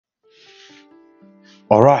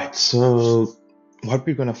All right, so what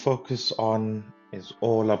we're going to focus on is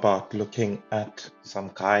all about looking at some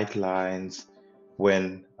guidelines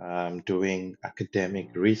when doing academic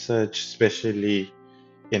research, especially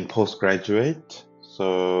in postgraduate.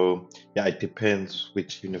 So, yeah, it depends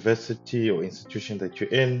which university or institution that you're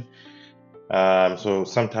in. So,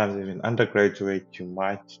 sometimes even undergraduate, you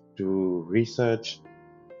might do research,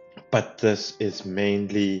 but this is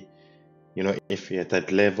mainly if you're at that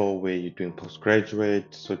level where you're doing postgraduate,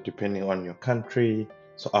 so depending on your country,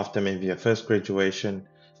 so after maybe your first graduation,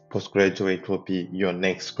 postgraduate will be your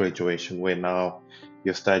next graduation, where now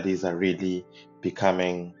your studies are really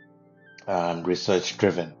becoming research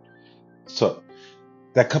driven. So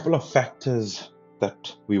there are a couple of factors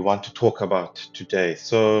that we want to talk about today.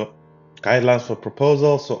 So guidelines for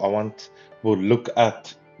proposal. So we'll look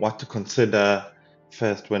at what to consider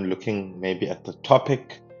first when looking maybe at the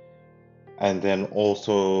topic, and then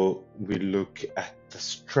also we look at the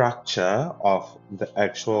structure of the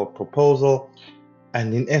actual proposal,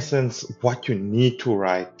 and in essence, what you need to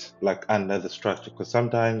write like under the structure. Because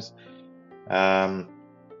sometimes um,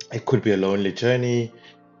 it could be a lonely journey,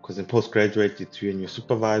 because in postgraduate, it's you and your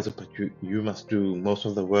supervisor, but you must do most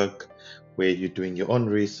of the work where you're doing your own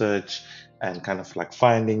research and kind of like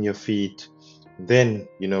finding your feet, then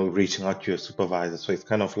reaching out to your supervisor. So it's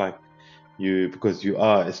kind of like because you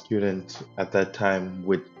are a student at that time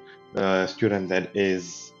with a student that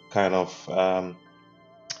is kind of I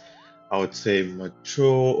would say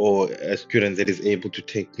mature, or a student that is able to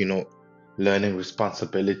take learning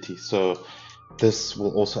responsibility. So this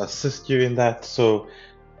will also assist you in that. So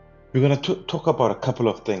we're going to talk about a couple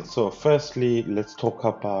of things. So firstly, let's talk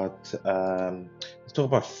about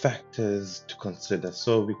factors to consider.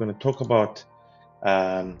 So we're going to talk about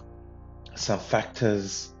um, some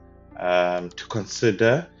factors to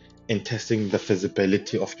consider in testing the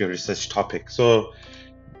feasibility of your research topic. So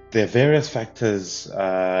there are various factors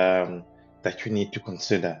that you need to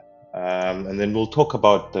consider, and then we'll talk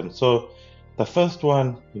about them. So the first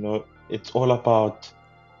one, it's all about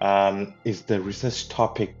is the research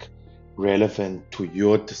topic relevant to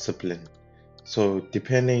your discipline? So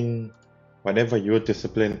depending, whatever your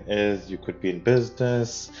discipline is, you could be in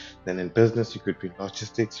business, then in business you could be in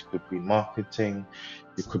logistics, you could be in marketing,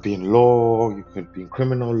 you could be in law, you could be in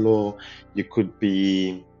criminal law, you could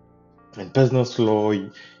be in business law,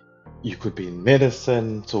 you could be in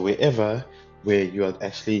medicine, so wherever where you are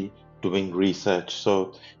actually doing research.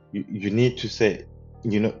 So you need to say,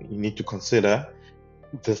 you need to consider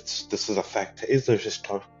this is a factor. Is the research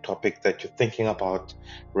topic that you're thinking about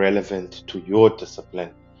relevant to your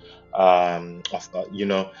discipline? And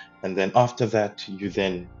then after that, you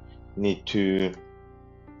then need to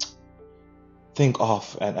think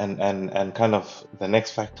of and kind of the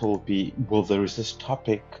next factor will be, will the research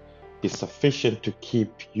topic be sufficient to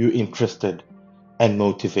keep you interested and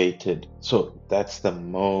motivated? So that's the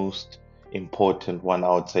most important one,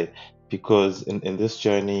 I would say, because in this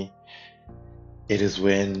journey, it is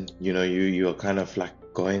when you're kind of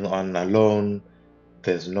like going on alone.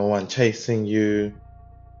 There's no one chasing you.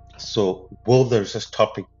 So will the research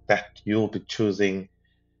topic that you'll be choosing,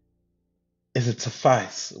 is it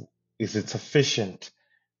suffice? Is it sufficient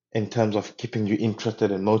in terms of keeping you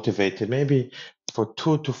interested and motivated? Maybe for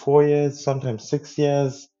 2 to 4 years, sometimes 6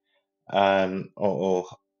 years, or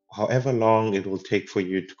however long it will take for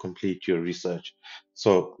you to complete your research.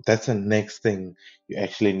 So that's the next thing you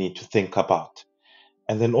actually need to think about.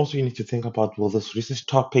 And then also you need to think about, will this research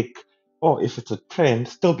topic, or if it's a trend,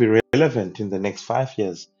 still be relevant in the next 5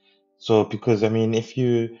 years? So because I mean, if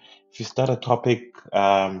you start a topic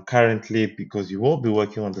currently, because you will be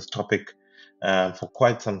working on this topic for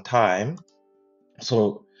quite some time,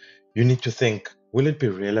 so you need to think, will it be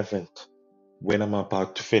relevant when I'm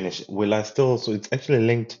about to finish? Will I still, so it's actually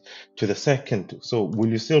linked to the second. So will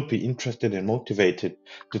you still be interested and motivated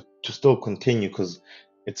to still continue? Because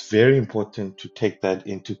it's very important to take that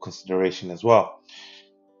into consideration as well.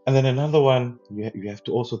 And then another one, you have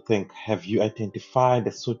to also think, have you identified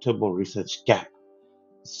a suitable research gap?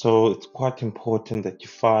 So it's quite important that you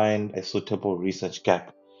find a suitable research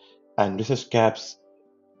gap. And research gaps,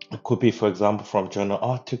 it could be, for example, from journal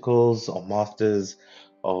articles or masters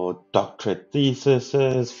or doctorate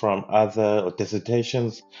theses from other, or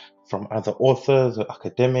dissertations from other authors or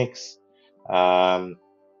academics. Um,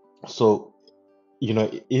 so,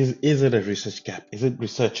 is it a research gap? Is it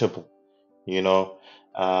researchable? You know,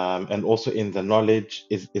 and also in the knowledge,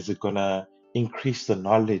 is it gonna increase the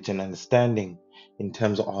knowledge and understanding in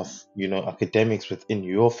terms of, academics within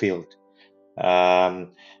your field?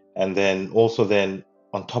 Um, and then also then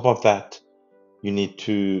on top of that, you need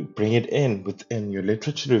to bring it in within your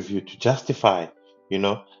literature review to justify,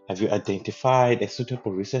 Have you identified a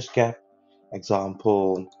suitable research gap?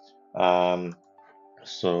 Example, um,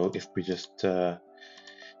 so if we just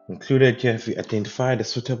included here, if you identified a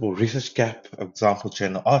suitable research gap, example,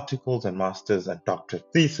 journal articles and master's and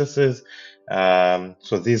doctorate theses.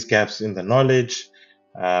 So these gaps in the knowledge,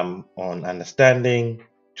 on understanding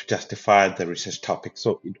to justify the research topic.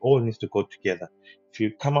 So it all needs to go together. If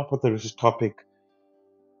you come up with a research topic,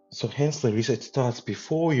 so hence the research starts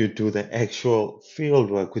before you do the actual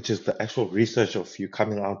field work, which is the actual research of you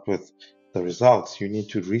coming out with the results. You need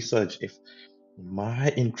to research if my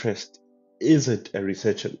interest, is it a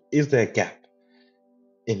researcher? Is there a gap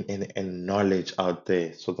in knowledge out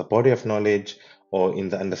there? So the body of knowledge or in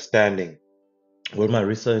the understanding, will my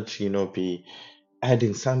research, be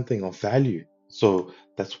adding something of value? So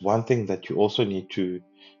that's one thing that you also need to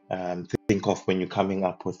think of when you're coming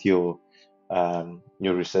up with your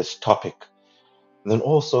research topic. And then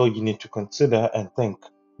also you need to consider and think,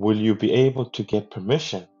 will you be able to get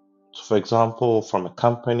permission? So for example, from a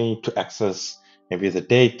company to access maybe the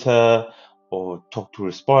data or talk to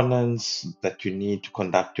respondents that you need to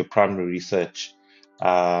conduct your primary research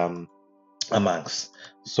um, amongst.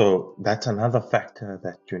 So that's another factor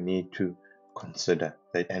that you need to consider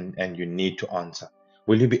and you need to answer.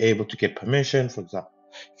 Will you be able to get permission? For example,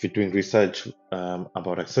 if you're doing research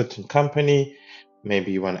about a certain company,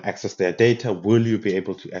 maybe you want to access their data, will you be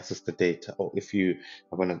able to access the data? Or if you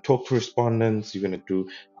are going to talk to respondents, you're going to do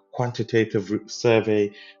a quantitative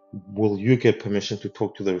survey, will you get permission to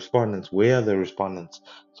talk to the respondents? Where are the respondents?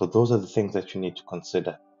 So those are the things that you need to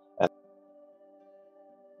consider.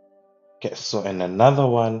 Okay, so and another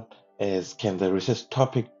one is, can the research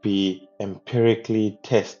topic be empirically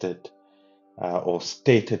tested or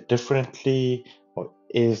stated differently, or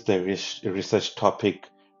is the research topic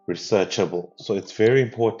researchable? So it's very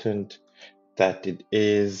important that it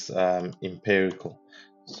is empirical.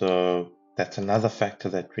 So that's another factor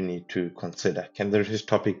that we need to consider. Can the research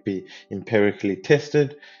topic be empirically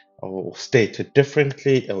tested or stated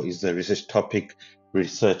differently, or is the research topic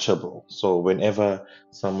researchable? So whenever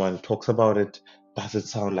someone talks about it, does it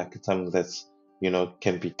sound like it's something that's,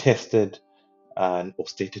 can be tested and or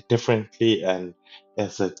stated differently, and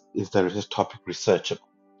is the research topic researchable?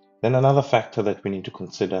 Then another factor that we need to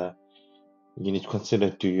consider, you need to consider,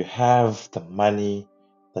 do you have the money,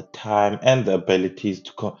 the time, and the abilities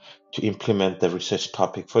to implement the research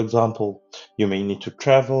topic? For example, you may need to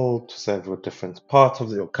travel to several different parts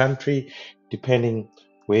of your country, depending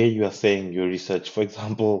where you are saying your research. For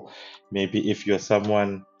example, maybe if you're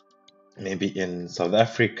someone maybe in South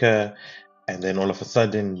Africa, and then all of a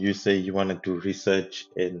sudden you say you want to do research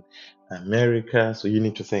in America, so you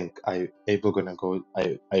need to think, are you gonna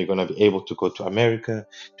be able to go to America?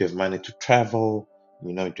 Do you have money to travel?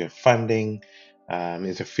 Do you have funding?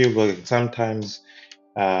 Is a field work? Sometimes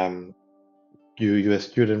um, you're a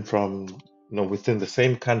student from within the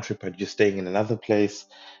same country, but you're staying in another place,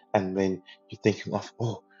 and then you're thinking of,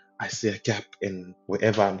 oh, I see a gap in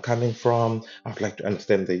wherever I'm coming from. I'd like to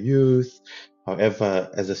understand the youth.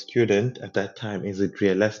 However, as a student at that time, is it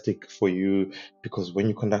realistic for you? Because when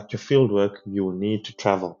you conduct your field work, you will need to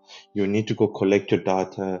travel. You will need to go collect your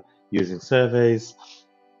data using surveys,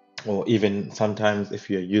 or even sometimes if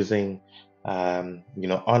you're using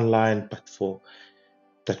online, but for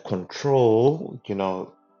that control,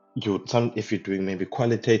 you would some if you're doing maybe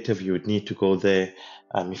qualitative, you would need to go there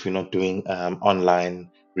if you're not doing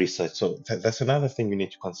online research. So that's another thing you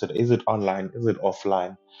need to consider. Is it online? Is it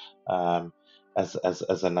offline? Um,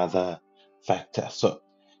 as another factor. So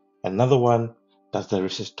another one, does the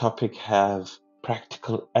research topic have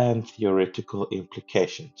practical and theoretical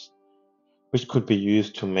implications, which could be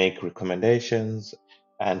used to make recommendations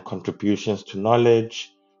and contributions to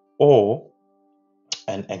knowledge, or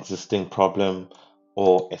an existing problem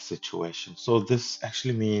or a situation. So this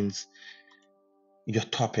actually means your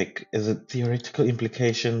topic, is it theoretical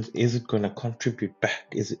implications? Is it going to contribute back?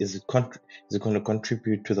 Is it going to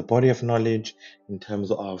contribute to the body of knowledge in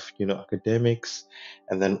terms of academics?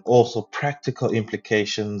 And then also practical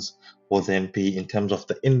implications will then be in terms of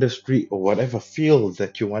the industry or whatever field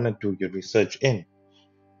that you want to do your research in.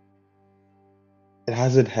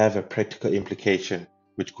 Does it have a practical implication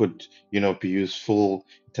which could, be useful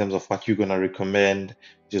in terms of what you're going to recommend,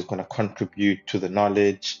 which is going to contribute to the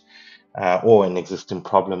knowledge or an existing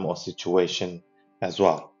problem or situation as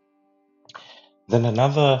well? Then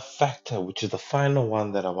another factor, which is the final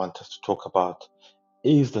one that I want us to talk about,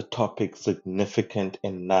 is the topic significant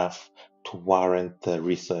enough to warrant the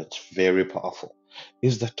research? Very powerful.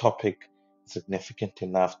 Is the topic significant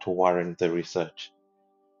enough to warrant the research?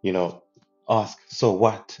 you know, Ask, so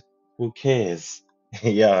what? Who cares?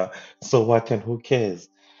 Yeah, so what and who cares?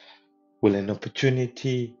 Will an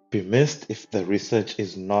opportunity be missed if the research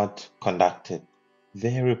is not conducted?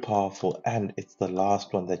 Very powerful, and it's the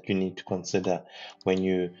last one that you need to consider when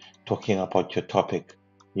you're talking about your topic.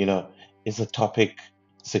 You know, is the topic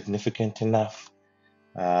significant enough?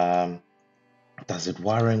 Um, does it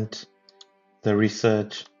warrant the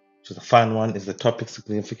research? So the fun one, is the topic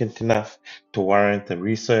significant enough to warrant the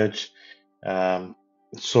research? Um,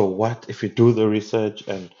 so what if you do the research,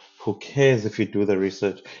 and who cares if you do the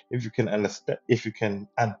research? If you can understand, if you can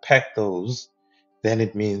unpack those, then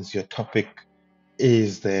it means your topic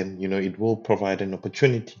is then, it will provide an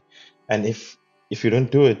opportunity. And if you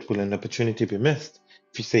don't do it, will an opportunity be missed?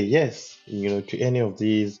 If you say yes, to any of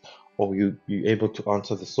these, or you able to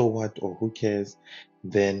answer the so what or who cares,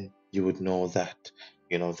 then you would know that,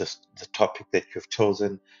 the topic that you've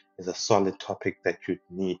chosen is a solid topic that you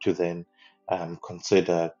need to then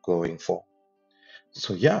consider going for.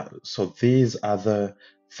 So yeah, so these are the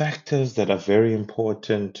factors that are very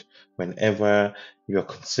important whenever you're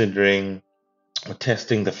considering or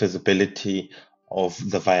testing the feasibility of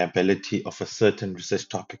the viability of a certain research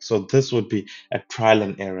topic. So this would be a trial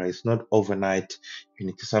and error. It's not overnight. You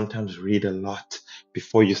need to sometimes read a lot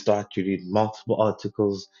before you start. You read multiple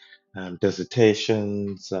articles,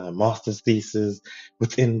 dissertations, master's thesis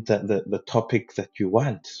within the topic that you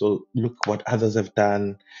want. So look what others have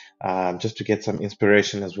done, just to get some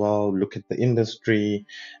inspiration as well. Look at the industry,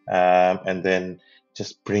 and then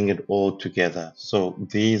just bring it all together. So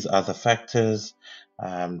these are the factors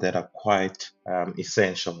that are quite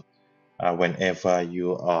essential whenever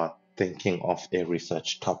you are thinking of a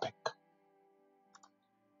research topic.